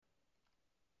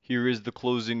Here is the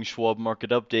closing Schwab market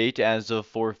update as of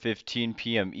 4:15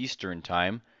 p.m. Eastern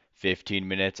Time, 15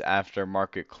 minutes after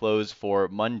market close for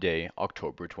Monday,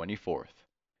 October 24th.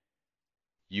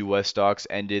 U.S. stocks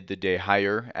ended the day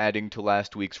higher, adding to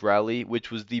last week's rally, which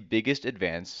was the biggest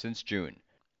advance since June.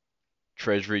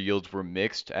 Treasury yields were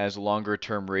mixed as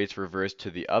longer-term rates reversed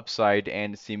to the upside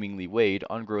and seemingly weighed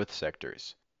on growth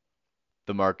sectors.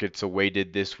 The markets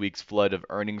awaited this week's flood of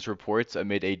earnings reports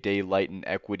amid a day light in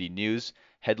equity news,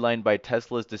 headlined by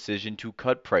Tesla's decision to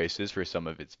cut prices for some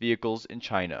of its vehicles in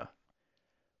China.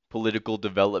 Political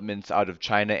developments out of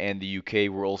China and the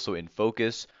UK were also in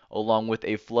focus, along with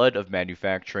a flood of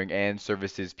manufacturing and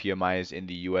services PMIs in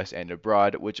the US and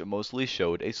abroad, which mostly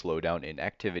showed a slowdown in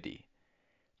activity.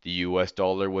 The US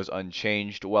dollar was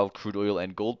unchanged, while crude oil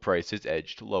and gold prices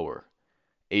edged lower.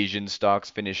 Asian stocks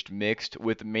finished mixed,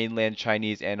 with mainland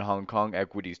Chinese and Hong Kong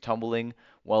equities tumbling,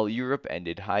 while Europe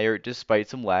ended higher despite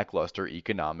some lackluster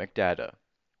economic data.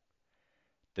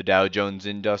 The Dow Jones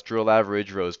Industrial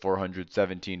Average rose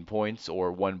 417 points,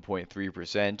 or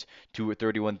 1.3%, to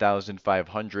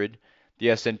 31,500. The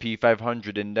S&P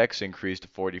 500 index increased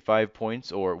 45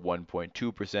 points, or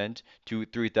 1.2%, to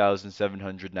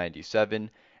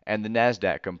 3,797, and the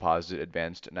Nasdaq Composite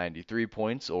advanced 93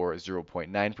 points, or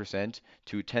 0.9%,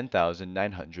 to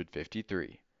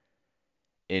 10,953.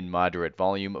 In moderate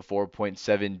volume,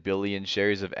 4.7 billion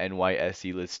shares of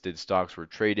NYSE listed stocks were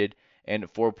traded, and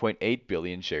 4.8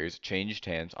 billion shares changed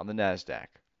hands on the Nasdaq.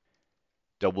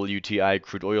 WTI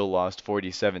crude oil lost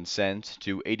 47 cents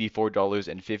to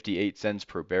 $84.58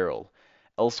 per barrel.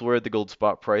 Elsewhere, the gold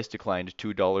spot price declined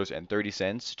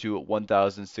 $2.30 to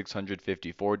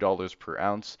 $1,654 per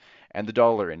ounce, and the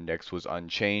dollar index was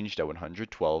unchanged at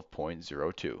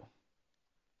 112.02.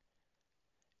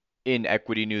 In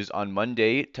equity news on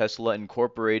Monday, Tesla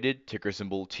Incorporated, ticker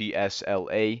symbol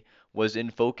TSLA, was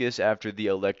in focus after the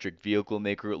electric vehicle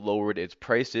maker lowered its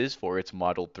prices for its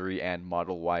Model 3 and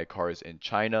Model Y cars in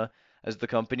China as the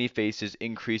company faces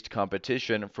increased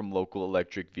competition from local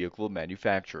electric vehicle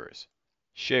manufacturers.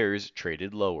 Shares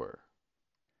traded lower.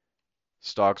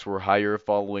 Stocks were higher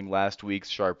following last week's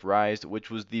sharp rise,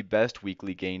 which was the best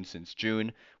weekly gain since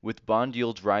June, with bond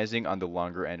yields rising on the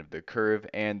longer end of the curve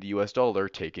and the US dollar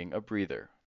taking a breather.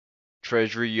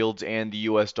 Treasury yields and the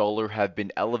US dollar have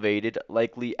been elevated,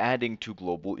 likely adding to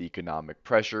global economic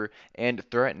pressure and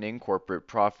threatening corporate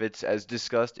profits, as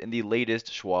discussed in the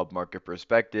latest Schwab Market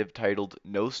Perspective titled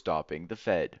No Stopping the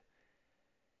Fed.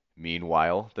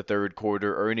 Meanwhile, the third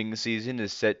quarter earnings season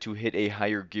is set to hit a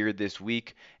higher gear this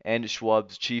week, and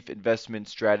Schwab's chief investment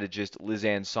strategist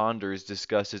Lizanne Saunders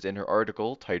discusses in her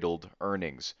article titled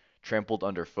Earnings Trampled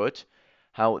Underfoot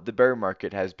how the bear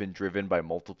market has been driven by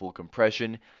multiple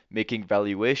compression, making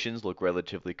valuations look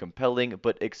relatively compelling,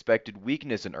 but expected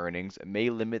weakness in earnings may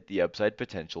limit the upside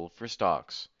potential for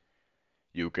stocks.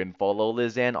 You can follow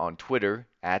Lizanne on Twitter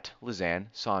at Lizanne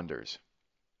Saunders.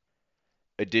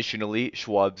 Additionally,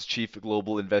 Schwab's chief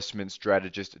global investment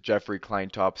strategist Jeffrey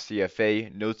Kleintop,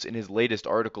 CFA, notes in his latest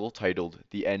article titled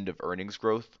The End of Earnings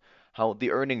Growth how the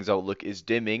earnings outlook is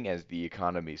dimming as the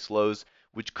economy slows,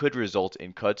 which could result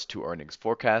in cuts to earnings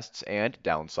forecasts and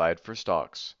downside for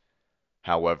stocks.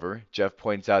 However, Jeff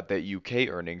points out that UK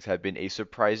earnings have been a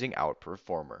surprising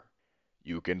outperformer.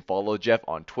 You can follow Jeff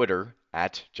on Twitter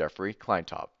at Jeffrey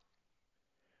Kleintop.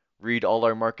 Read all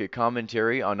our market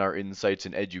commentary on our Insights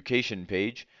and Education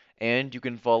page, and you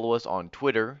can follow us on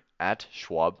Twitter at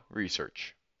Schwab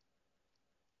Research.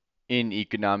 In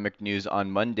economic news on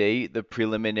Monday, the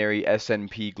preliminary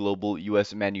S&P Global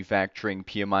U.S. Manufacturing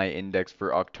PMI Index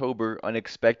for October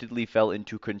unexpectedly fell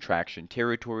into contraction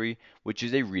territory, which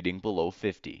is a reading below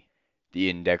 50. The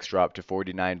index dropped to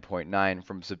 49.9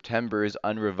 from September's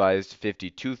unrevised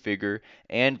 52 figure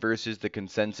and versus the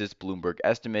consensus Bloomberg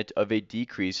estimate of a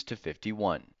decrease to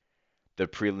 51. The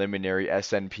preliminary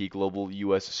S&P Global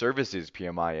U.S. Services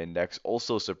PMI Index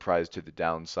also surprised to the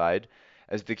downside,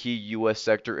 as the key U.S.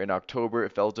 sector in October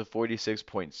fell to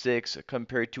 46.6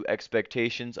 compared to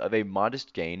expectations of a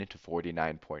modest gain to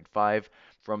 49.5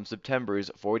 from September's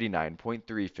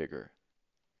 49.3 figure.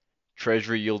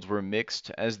 Treasury yields were mixed,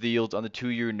 as the yield on the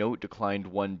 2-year note declined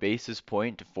 1 basis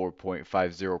point to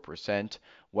 4.50%,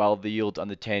 while the yield on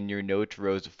the 10-year note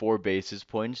rose 4 basis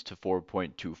points to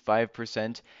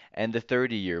 4.25%, and the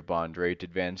 30-year bond rate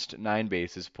advanced 9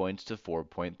 basis points to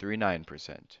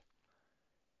 4.39%.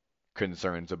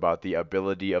 Concerns about the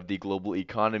ability of the global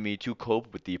economy to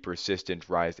cope with the persistent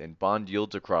rise in bond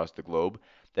yields across the globe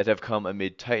that have come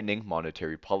amid tightening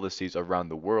monetary policies around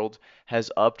the world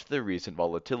has upped the recent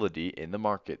volatility in the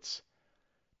markets.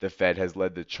 The Fed has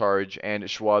led the charge, and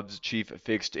Schwab's chief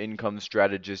fixed income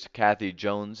strategist Kathy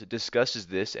Jones discusses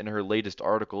this in her latest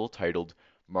article titled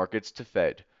Markets to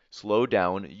Fed: Slow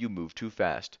Down, You Move Too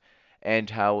Fast, and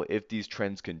how, if these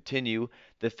trends continue,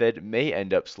 the Fed may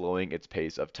end up slowing its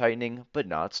pace of tightening but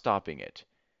not stopping it.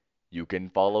 You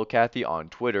can follow Kathy on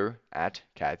Twitter at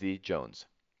Kathy Jones.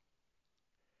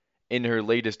 In her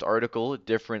latest article,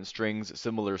 Different Strings,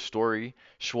 Similar Story,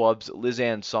 Schwab's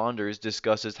Lizanne Saunders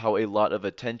discusses how a lot of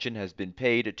attention has been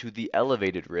paid to the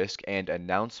elevated risk and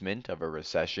announcement of a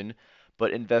recession,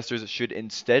 but investors should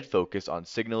instead focus on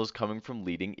signals coming from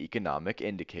leading economic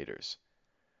indicators.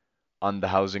 On the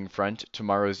housing front,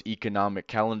 tomorrow's economic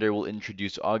calendar will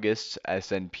introduce August's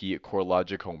S&P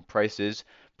CoreLogic home prices,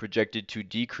 projected to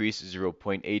decrease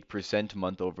 0.8%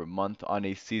 month over month on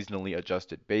a seasonally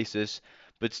adjusted basis,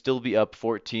 but still be up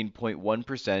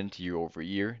 14.1% year over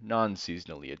year,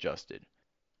 non-seasonally adjusted.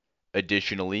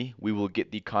 Additionally, we will get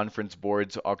the Conference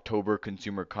Board's October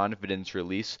consumer confidence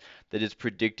release that is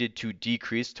predicted to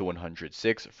decrease to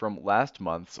 106 from last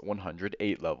month's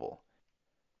 108 level.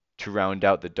 To round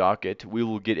out the docket, we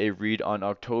will get a read on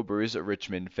October's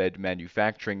Richmond Fed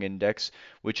Manufacturing Index,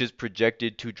 which is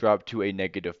projected to drop to a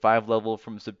 -5 level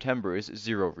from September's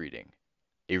 0 reading.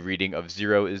 A reading of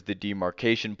 0 is the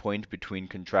demarcation point between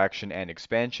contraction and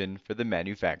expansion for the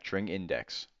manufacturing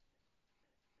index.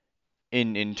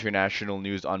 In international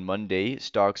news on Monday,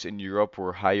 stocks in Europe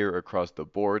were higher across the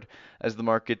board as the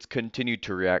markets continued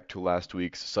to react to last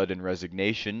week's sudden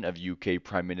resignation of UK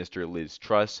Prime Minister Liz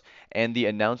Truss and the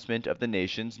announcement of the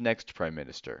nation's next Prime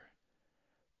Minister.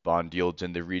 Bond yields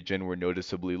in the region were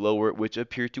noticeably lower, which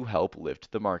appeared to help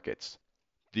lift the markets.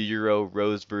 The euro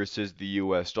rose versus the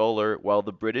US dollar, while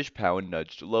the British pound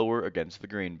nudged lower against the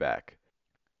greenback.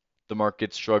 The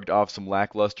markets shrugged off some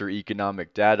lackluster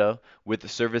economic data, with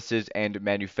services and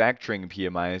manufacturing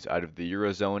PMIs out of the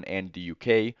Eurozone and the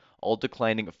UK all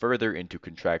declining further into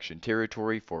contraction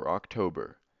territory for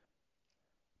October.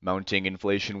 Mounting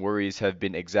inflation worries have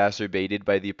been exacerbated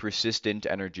by the persistent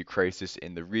energy crisis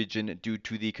in the region due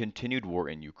to the continued war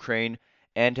in Ukraine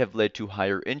and have led to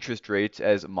higher interest rates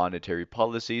as monetary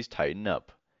policies tighten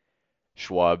up.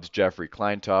 Schwab's Jeffrey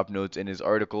Kleintop notes in his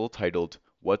article titled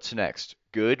What's Next?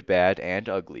 Good, Bad, and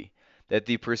Ugly, that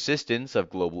the persistence of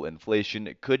global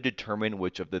inflation could determine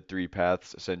which of the three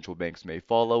paths central banks may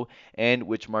follow and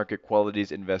which market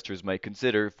qualities investors might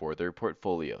consider for their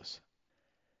portfolios.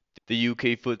 The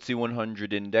UK FTSE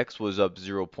 100 index was up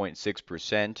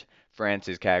 0.6%,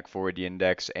 France's CAC 40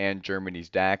 index and Germany's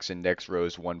DAX index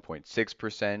rose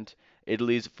 1.6%,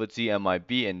 Italy's FTSE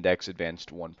MIB index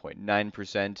advanced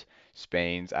 1.9%,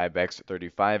 Spain's IBEX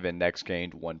 35 index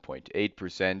gained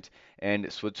 1.8%,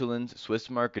 and Switzerland's Swiss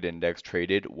market index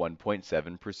traded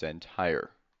 1.7%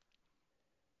 higher.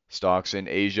 Stocks in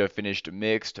Asia finished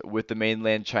mixed, with the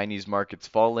mainland Chinese markets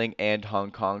falling and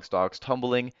Hong Kong stocks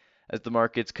tumbling as the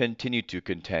markets continue to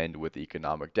contend with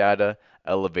economic data,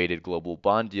 elevated global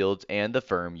bond yields, and the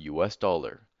firm US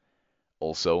dollar.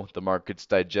 Also, the markets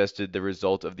digested the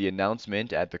result of the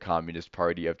announcement at the Communist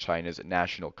Party of China's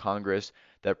National Congress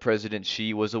that President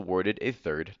Xi was awarded a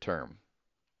third term.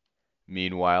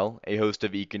 Meanwhile, a host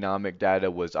of economic data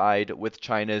was eyed, with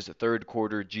China's third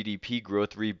quarter GDP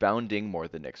growth rebounding more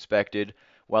than expected,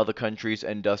 while the country's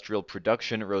industrial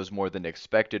production rose more than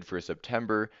expected for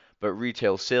September, but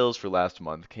retail sales for last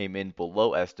month came in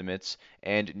below estimates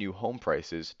and new home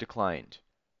prices declined.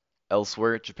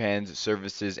 Elsewhere, Japan's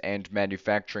services and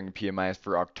manufacturing PMIs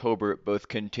for October both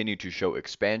continue to show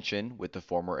expansion, with the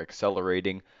former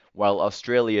accelerating, while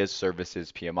Australia's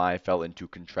services PMI fell into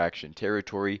contraction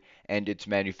territory and its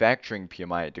manufacturing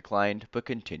PMI declined but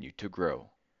continued to grow.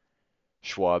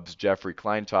 Schwab's Jeffrey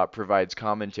Kleintop provides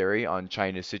commentary on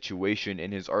China's situation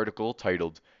in his article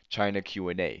titled China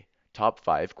Q&A: Top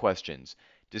 5 Questions,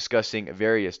 discussing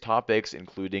various topics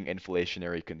including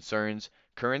inflationary concerns,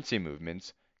 currency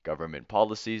movements, government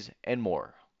policies, and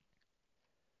more.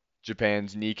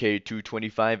 Japan's Nikkei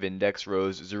 225 index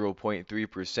rose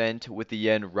 0.3%, with the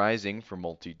yen rising from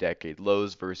multi-decade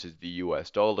lows versus the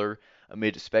US dollar,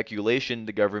 amid speculation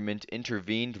the government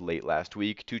intervened late last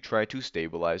week to try to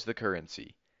stabilize the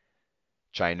currency.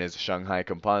 China's Shanghai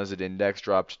Composite Index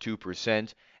dropped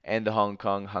 2%, and the Hong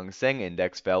Kong Hang Seng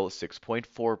Index fell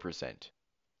 6.4%.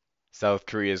 South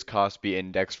Korea's Kospi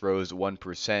Index rose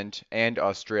 1%, and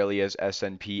Australia's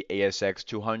S&P ASX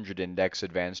 200 Index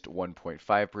advanced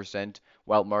 1.5%,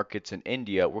 while markets in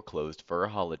India were closed for a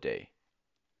holiday.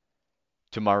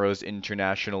 Tomorrow's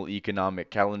international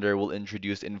economic calendar will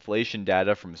introduce inflation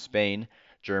data from Spain,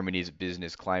 Germany's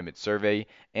Business Climate Survey,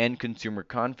 and consumer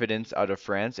confidence out of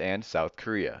France and South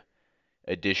Korea.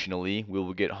 Additionally, we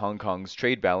will get Hong Kong's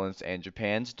trade balance and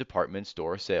Japan's department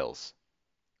store sales.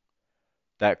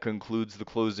 That concludes the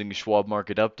closing Schwab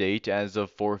market update as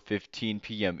of 4:15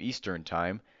 p.m. Eastern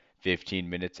Time, 15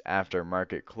 minutes after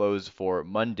market close for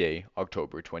Monday,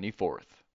 October 24th.